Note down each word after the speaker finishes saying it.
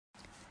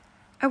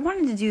I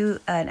wanted to do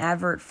an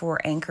advert for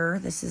Anchor.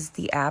 This is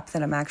the app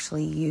that I'm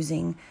actually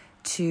using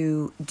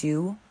to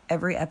do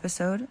every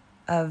episode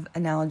of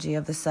Analogy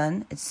of the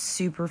Sun. It's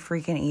super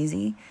freaking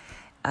easy.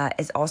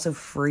 It's also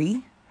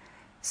free.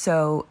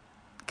 So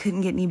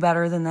couldn't get any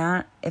better than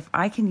that. If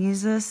I can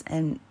use this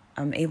and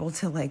I'm able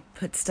to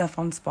put stuff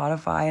on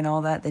Spotify and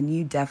all that, then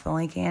you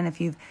definitely can. If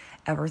you've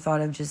ever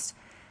thought of just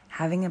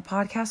having a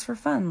podcast for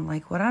fun,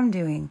 like what I'm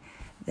doing,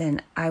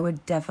 then I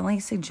would definitely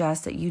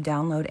suggest that you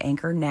download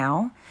Anchor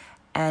now.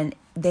 And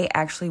they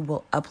actually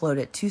will upload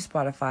it to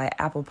Spotify,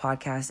 Apple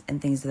Podcasts,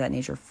 and things of that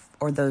nature,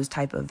 or those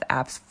type of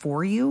apps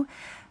for you.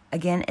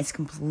 Again, it's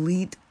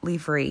completely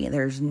free.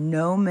 There's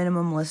no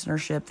minimum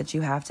listenership that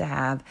you have to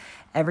have.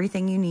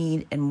 Everything you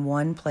need in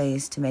one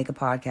place to make a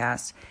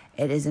podcast.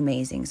 It is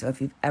amazing. So if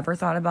you've ever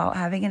thought about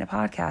having a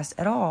podcast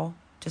at all,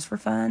 just for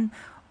fun,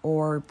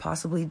 or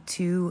possibly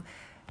to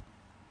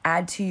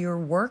add to your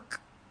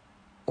work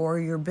or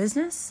your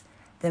business,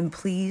 then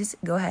please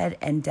go ahead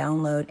and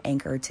download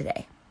Anchor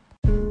today.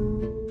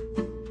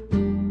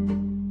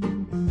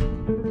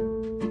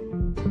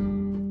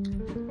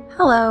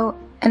 Hello,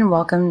 and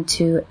welcome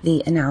to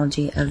the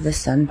Analogy of the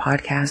Sun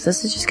podcast.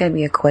 This is just going to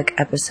be a quick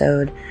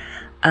episode.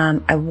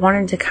 I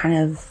wanted to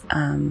kind of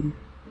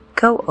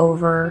go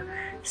over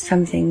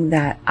something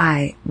that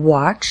I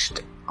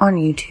watched on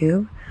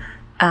YouTube.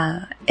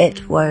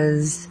 It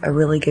was a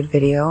really good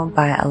video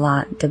by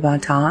Alain de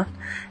Botton.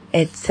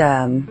 It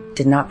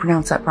did not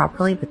pronounce that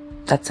properly, but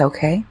that's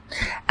okay.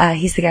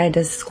 He's the guy who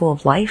does School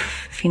of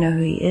Life. If you know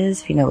who he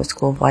is, if you know what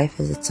School of Life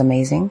is, it's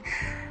amazing.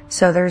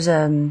 So there's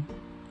a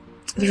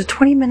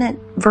 20-minute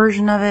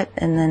version of it,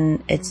 and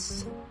then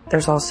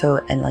there's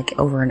also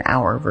over an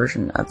hour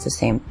version of the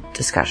same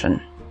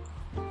discussion.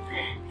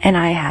 And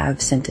I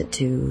have sent it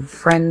to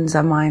friends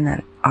of mine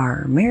that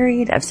are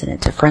married. I've sent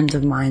it to friends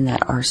of mine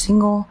that are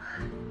single.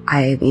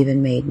 I've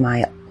even made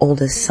my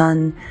oldest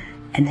son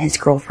and his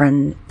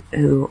girlfriend,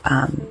 who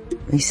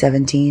he's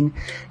 17,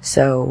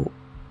 so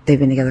they've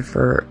been together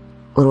for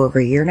a little over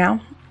a year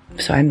now.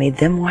 So I made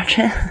them watch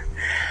it.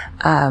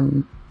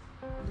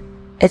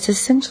 It's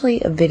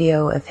essentially a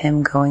video of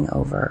him going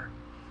over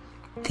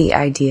the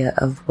idea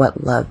of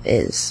what love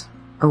is,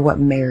 or what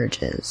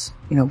marriage is,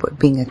 what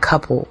being a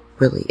couple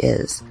really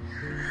is.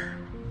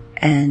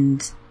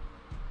 And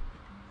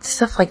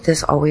stuff like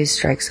this always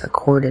strikes a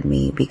chord in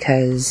me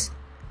because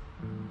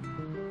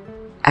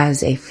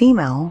as a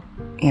female,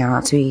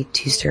 not to be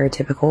too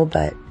stereotypical,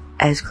 but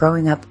as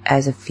growing up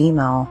as a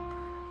female,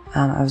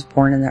 I was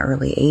born in the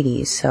early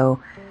 80s. So,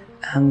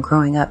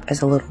 growing up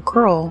as a little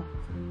girl,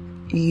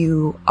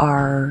 you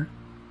are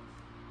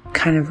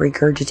kind of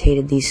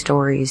regurgitated these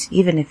stories,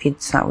 even if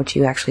it's not what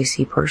you actually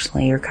see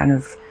personally. You're kind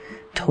of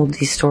told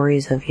these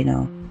stories of,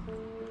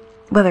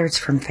 whether it's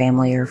from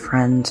family or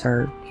friends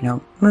or,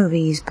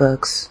 movies,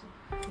 books,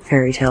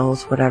 fairy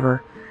tales,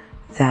 whatever,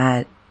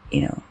 that,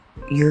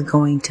 you're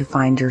going to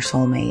find your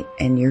soulmate,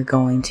 and you're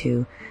going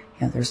to,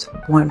 there's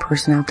one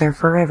person out there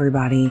for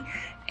everybody.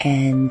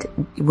 And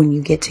when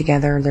you get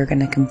together, they're going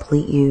to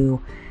complete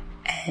you.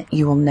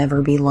 You will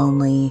never be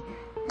lonely.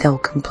 They'll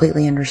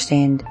completely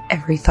understand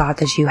every thought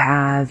that you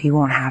have. You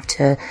won't have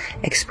to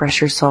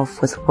express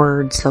yourself with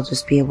words. They'll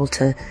just be able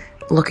to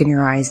look in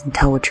your eyes and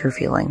tell what you're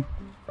feeling.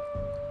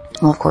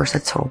 Well, of course,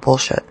 that's total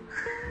bullshit.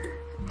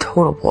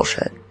 Total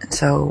bullshit. And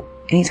so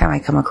anytime I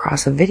come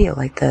across a video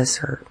like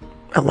this, or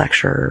a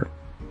lecture,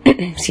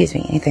 excuse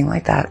me, anything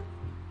like that,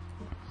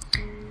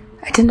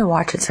 I tend to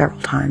watch it several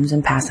times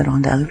and pass it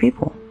on to other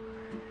people.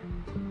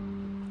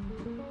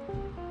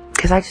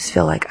 Because I just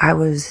feel like I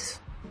was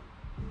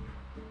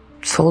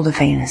sold a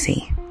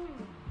fantasy,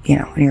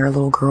 when you're a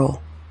little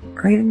girl,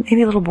 or even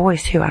maybe little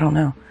boys too, I don't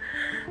know.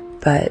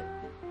 But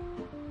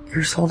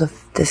you're sold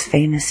this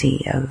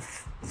fantasy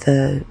of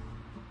the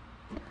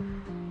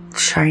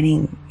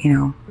shining,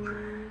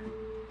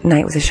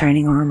 knight with a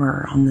shining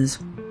armor on this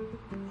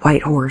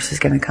white horse is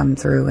going to come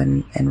through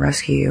and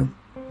rescue you.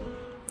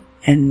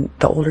 And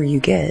the older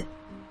you get,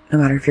 no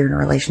matter if you're in a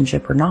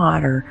relationship or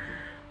not, or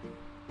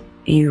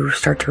you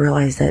start to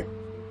realize that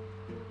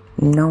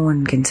no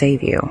one can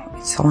save you.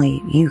 It's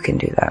only you can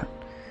do that.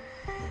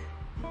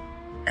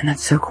 And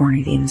that's so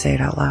corny to even say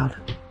it out loud.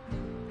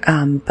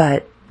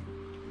 But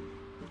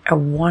I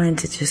wanted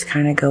to just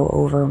kind of go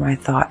over my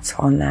thoughts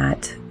on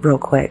that real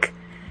quick.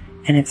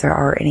 And if there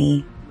are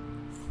any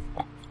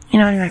of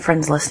my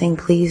friends listening,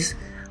 please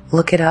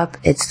look it up.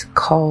 It's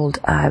called,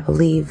 I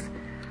believe,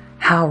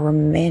 How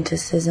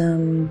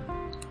Romanticism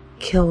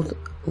Killed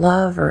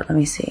Love, or let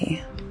me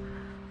see.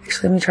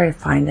 Actually, let me try to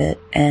find it,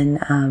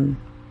 and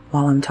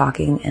while I'm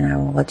talking, and I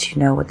will let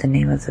you know what the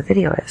name of the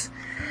video is.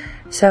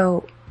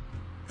 So,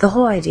 the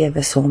whole idea of a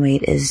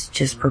soulmate is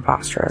just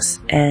preposterous.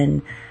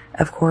 And,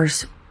 of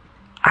course,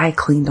 I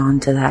clinged on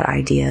to that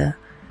idea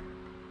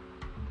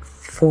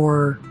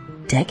for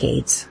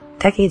decades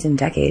and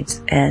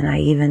decades. And I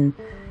even,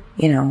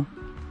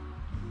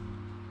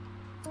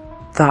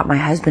 thought my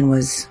husband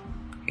was,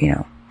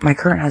 my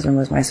current husband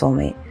was my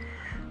soulmate.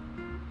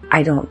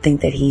 I don't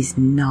think that he's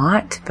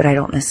not, but I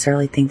don't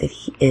necessarily think that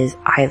he is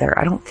either.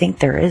 I don't think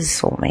there is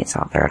soulmates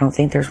out there. I don't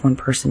think there's one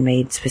person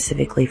made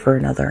specifically for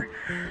another.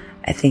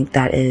 I think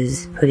that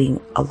is putting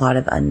a lot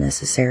of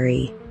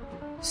unnecessary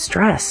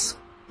stress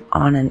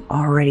on an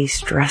already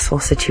stressful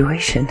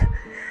situation.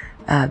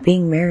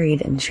 Being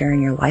married and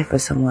sharing your life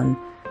with someone,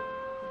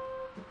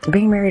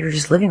 being married or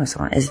just living with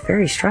someone is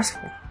very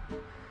stressful.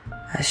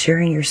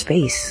 Sharing your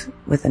space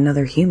with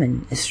another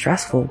human is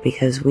stressful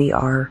because we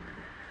are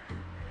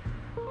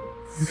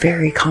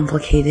very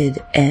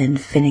complicated and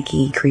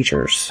finicky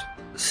creatures.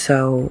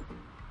 So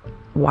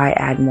why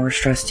add more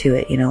stress to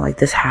it? Like,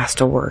 this has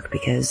to work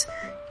because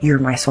you're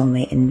my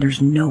soulmate and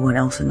there's no one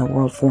else in the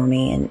world for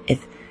me. And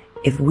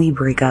if we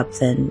break up,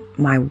 then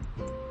my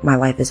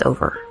life is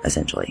over,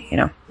 essentially,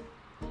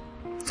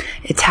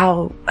 It's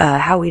how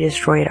we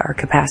destroyed our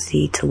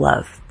capacity to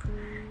love.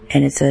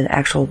 And it's a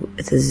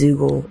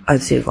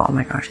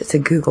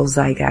Google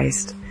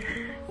Zeitgeist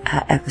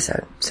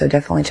episode. So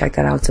definitely check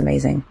that out. It's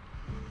amazing.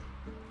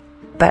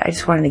 But I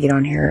just wanted to get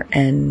on here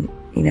and,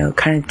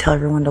 kind of tell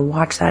everyone to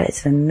watch that.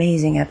 It's an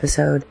amazing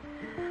episode.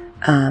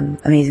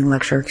 Amazing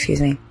lecture, excuse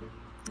me.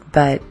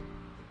 But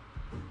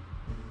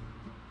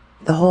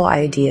the whole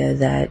idea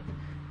that,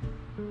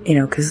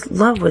 because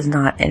love was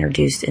not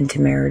introduced into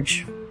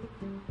marriage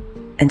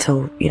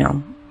until,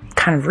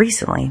 kind of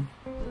recently.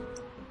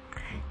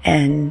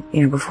 And,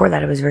 before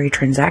that it was very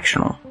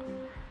transactional.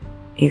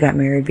 You got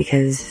married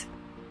because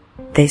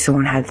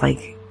someone had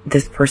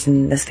this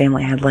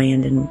family had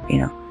land and,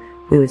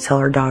 we would sell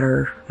our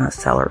daughter, not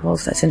sell her, well,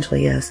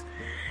 essentially, yes.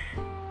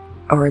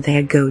 Or they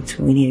had goats,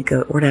 we needed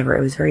goat, whatever.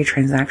 It was very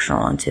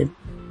transactional, and to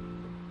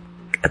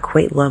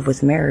equate love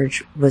with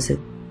marriage was,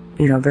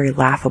 very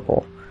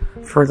laughable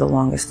for a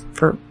long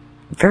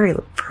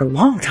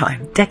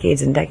time,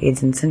 decades and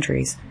decades and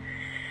centuries.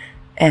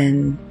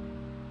 And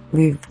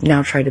we've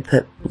now tried to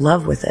put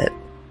love with it.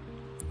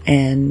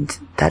 And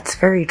that's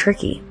very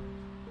tricky.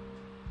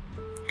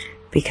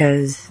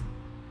 Because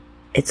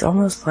it's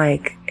almost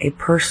like a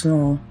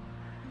personal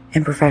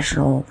and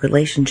professional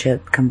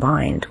relationship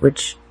combined,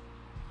 which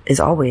is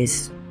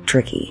always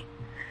tricky,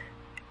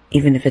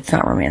 even if it's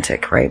not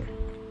romantic, right?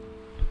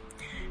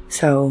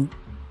 So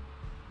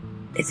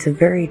it's a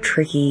very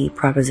tricky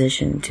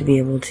proposition to be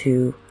able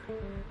to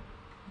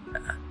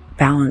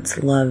balance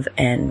love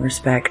and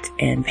respect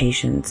and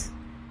patience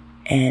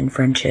and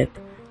friendship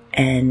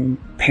and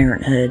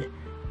parenthood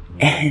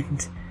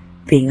and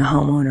being a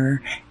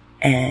homeowner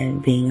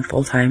and being a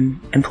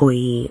full-time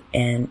employee.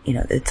 And,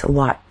 it's a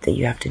lot that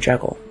you have to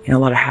juggle, a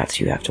lot of hats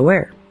you have to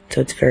wear. So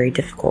it's very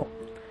difficult.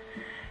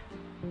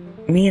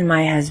 Me and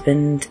my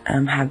husband,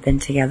 have been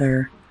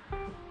together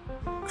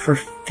for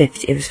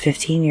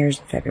 15 years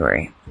in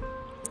February.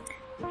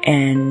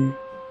 And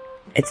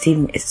it's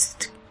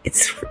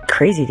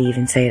crazy to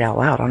even say it out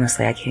loud.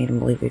 Honestly, I can't even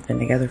believe we've been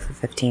together for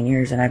 15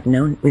 years.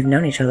 And we've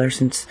known each other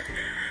since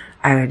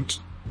I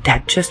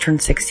had just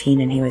turned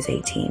 16 and he was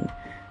 18.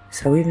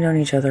 So we've known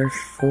each other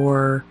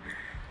for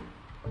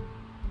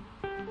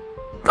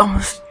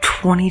almost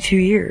 22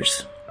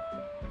 years.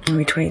 It'll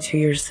be 22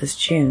 years this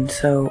June.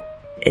 So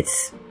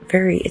it's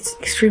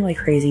extremely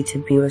crazy to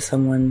be with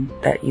someone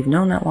that you've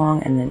known that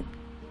long, and then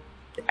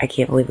I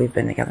can't believe we've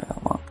been together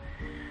that long.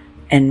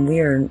 And we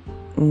are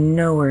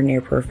nowhere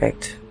near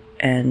perfect,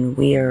 and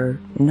we are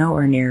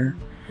nowhere near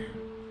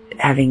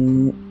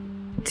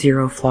having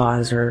zero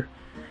flaws or,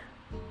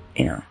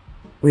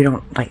 we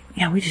don't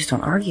we just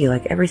don't argue.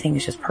 Everything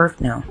is just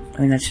perfect now.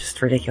 That's just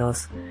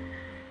ridiculous.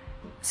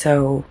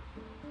 So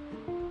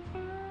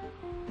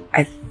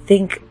I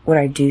think what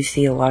I do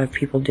see a lot of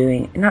people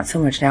doing, not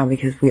so much now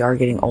because we are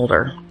getting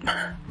older,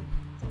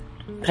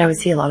 but I would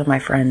see a lot of my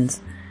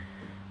friends,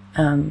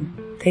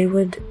 they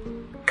would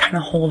kind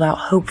of hold out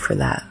hope for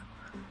that.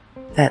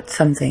 That's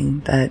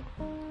something that,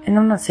 and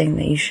I'm not saying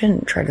that you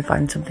shouldn't try to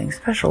find something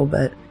special,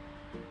 but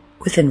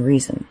within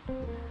reason.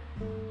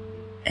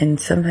 And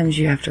sometimes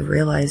you have to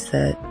realize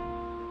that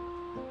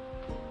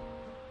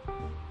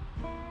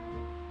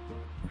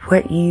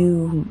what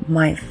you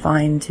might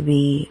find to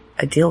be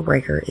a deal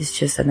breaker is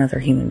just another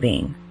human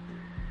being.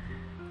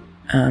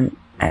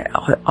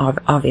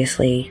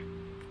 Obviously,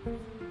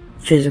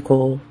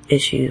 physical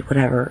issues,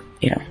 whatever,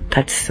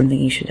 that's something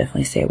you should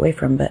definitely stay away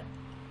from. But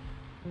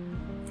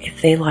if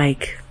they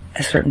like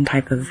a certain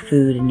type of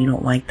food and you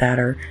don't like that,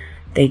 or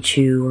they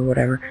chew or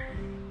whatever,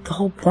 the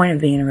whole point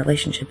of being in a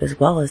relationship as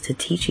well is to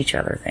teach each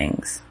other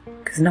things.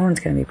 Because no one's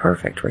going to be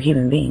perfect. We're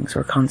human beings.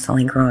 We're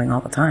constantly growing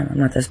all the time.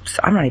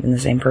 I'm not even the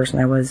same person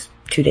I was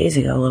 2 days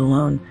ago, let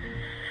alone,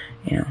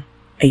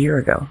 a year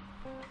ago.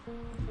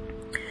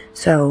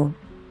 So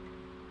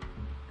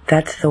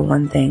that's the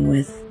one thing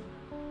with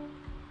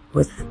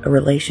a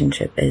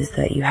relationship, is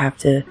that you have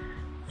to,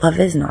 love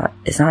is not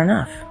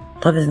enough.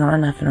 Love is not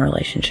enough in a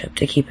relationship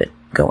to keep it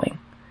going.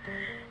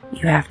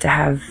 You have to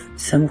have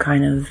some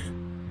kind of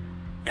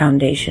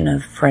foundation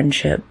of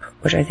friendship,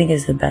 which I think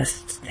is the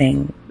best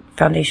thing.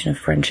 Foundation of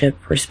friendship,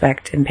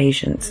 respect, and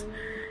patience.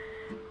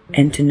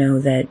 And to know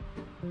that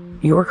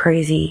you're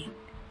crazy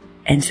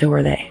and so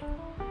are they.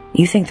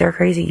 You think they're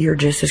crazy, you're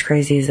just as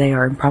crazy as they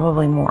are, and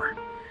probably more.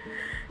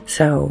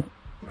 So,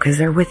 because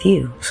they're with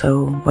you.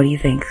 So, what do you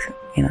think?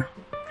 You know,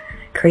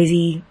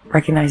 crazy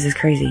recognizes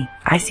crazy.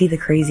 I see the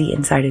crazy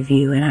inside of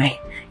you, and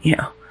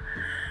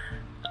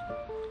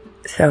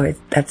so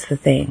that's the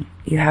thing.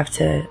 You have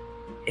to,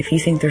 if you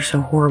think they're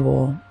so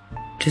horrible,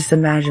 just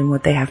imagine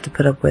what they have to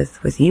put up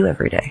with you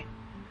every day.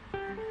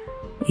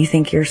 You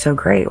think you're so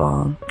great,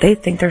 well, they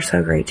think they're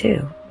so great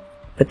too.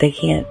 But they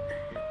can't.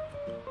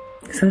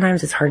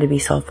 Sometimes it's hard to be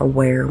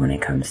self-aware when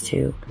it comes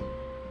to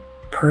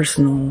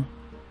personal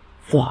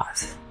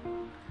flaws.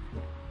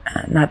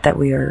 Not that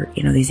we are,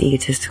 these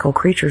egotistical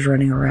creatures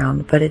running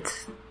around, but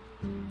it's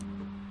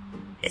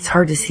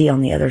hard to see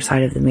on the other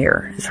side of the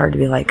mirror. It's hard to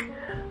be like,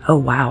 oh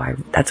wow,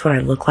 that's what I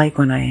look like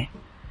when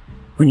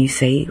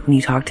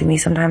you talk to me.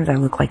 Sometimes I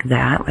look like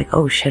that. Like,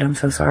 oh shit, I'm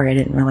so sorry. I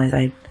didn't realize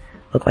I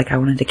looked like I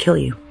wanted to kill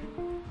you.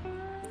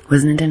 It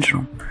wasn't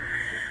intentional.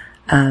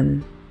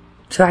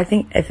 So I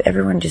think if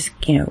everyone just,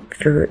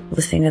 if you're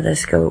listening to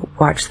this, go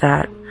watch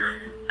that,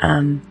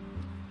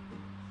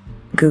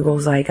 Google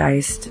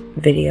Zeitgeist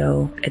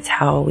video. It's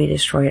how we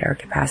destroyed our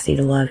capacity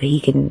to love.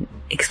 He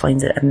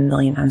explains it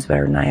 1,000,000 times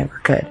better than I ever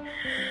could.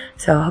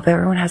 So I hope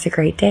everyone has a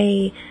great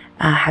day.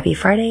 Happy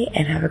Friday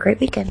and have a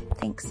great weekend.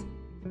 Thanks.